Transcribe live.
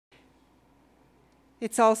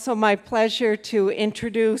It's also my pleasure to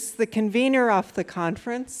introduce the convener of the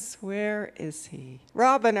conference. Where is he?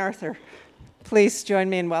 Robin Arthur. Please join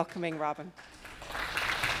me in welcoming Robin.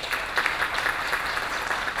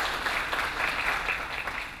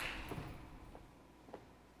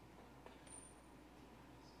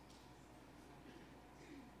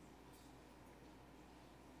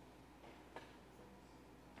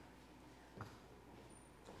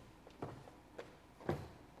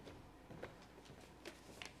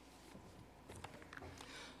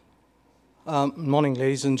 Morning,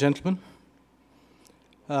 ladies and gentlemen.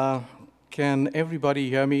 Can everybody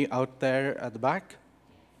hear me out there at the back?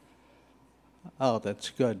 Oh, that's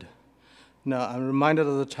good. Now, I'm reminded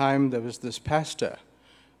of the time there was this pastor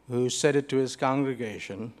who said it to his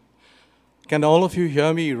congregation, "Can all of you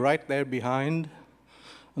hear me right there behind?"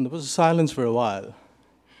 And there was silence for a while.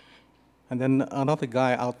 And then another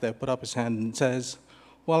guy out there put up his hand and says,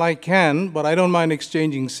 "Well, I can, but I don't mind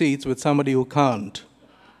exchanging seats with somebody who can't."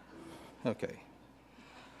 Okay.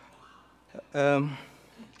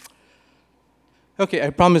 Okay,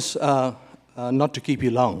 I promise not to keep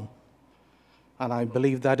you long. And I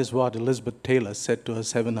believe that is what Elizabeth Taylor said to her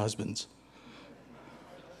 7 husbands.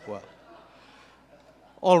 Well,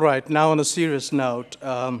 all right, now on a serious note,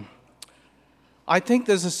 I think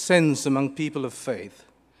there's a sense among people of faith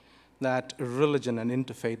that religion and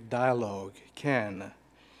interfaith dialogue can,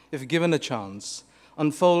 if given a chance,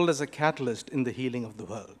 unfold as a catalyst in the healing of the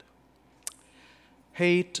world.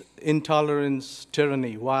 Hate, intolerance,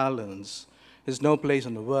 tyranny, violence is no place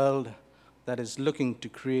in the world that is looking to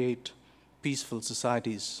create peaceful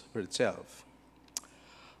societies for itself.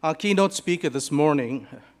 Our keynote speaker this morning,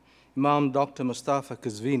 Imam Dr. Mustafa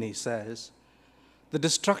Kazvini, says, "The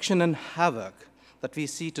destruction and havoc that we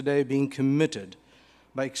see today being committed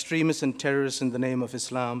by extremists and terrorists in the name of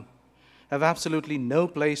Islam have absolutely no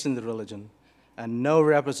place in the religion and no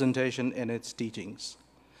representation in its teachings.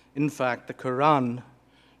 In fact, the Quran,"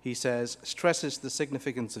 he says, "stresses the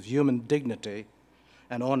significance of human dignity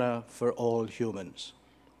and honor for all humans."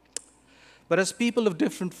 But as people of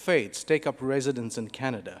different faiths take up residence in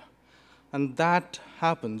Canada, and that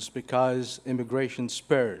happens because immigration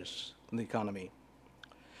spurs the economy,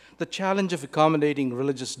 the challenge of accommodating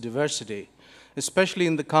religious diversity, especially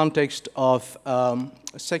in the context of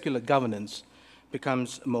secular governance,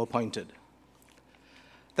 becomes more pointed.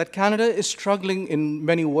 That Canada is struggling in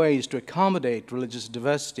many ways to accommodate religious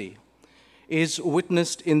diversity is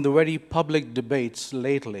witnessed in the very public debates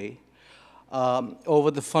lately over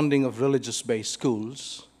the funding of religious-based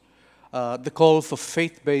schools, the call for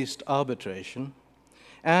faith-based arbitration,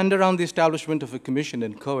 and around the establishment of a commission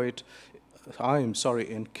in Quebec,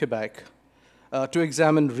 to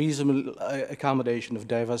examine reasonable accommodation of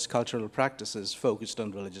diverse cultural practices focused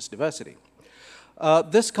on religious diversity.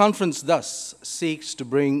 This conference thus seeks to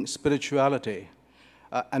bring spirituality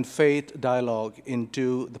and faith dialogue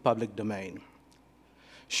into the public domain.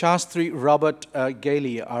 Shastri Robert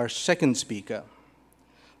Gailey, our second speaker,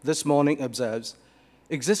 this morning observes,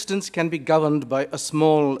 "Existence can be governed by a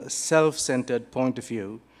small, self-centered point of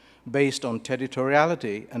view based on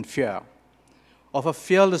territoriality and fear, of a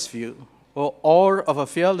fearless view, or of a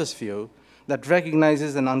fearless view that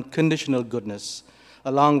recognizes an unconditional goodness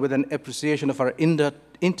along with an appreciation of our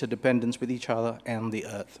interdependence with each other and the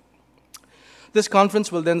earth." This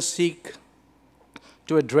conference will then seek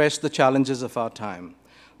to address the challenges of our time,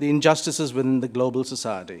 the injustices within the global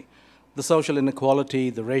society, the social inequality,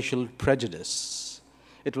 the racial prejudice.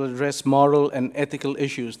 It will address moral and ethical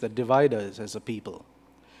issues that divide us as a people.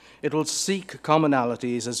 It will seek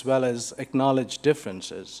commonalities as well as acknowledge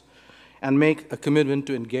differences and make a commitment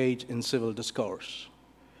to engage in civil discourse.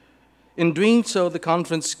 In doing so, the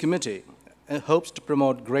conference committee hopes to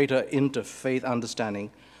promote greater interfaith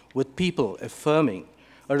understanding with people affirming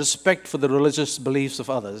a respect for the religious beliefs of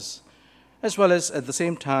others, as well as at the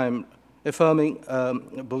same time affirming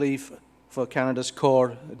belief for Canada's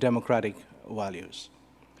core democratic values.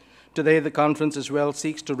 Today, the conference as well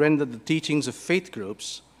seeks to render the teachings of faith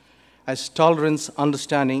groups as tolerance,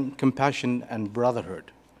 understanding, compassion, and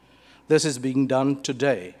brotherhood. This is being done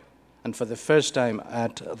today, and for the first time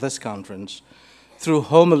at this conference, through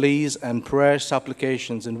homilies and prayer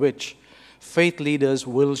supplications in which faith leaders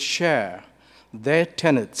will share their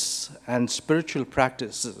tenets and spiritual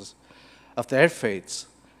practices of their faiths,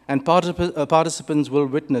 and participants will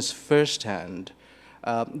witness firsthand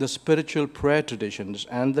the spiritual prayer traditions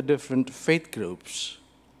and the different faith groups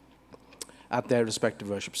at their respective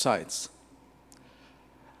worship sites.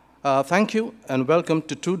 Thank you, and welcome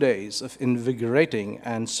to 2 days of invigorating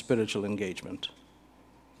and spiritual engagement.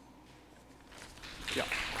 Yeah.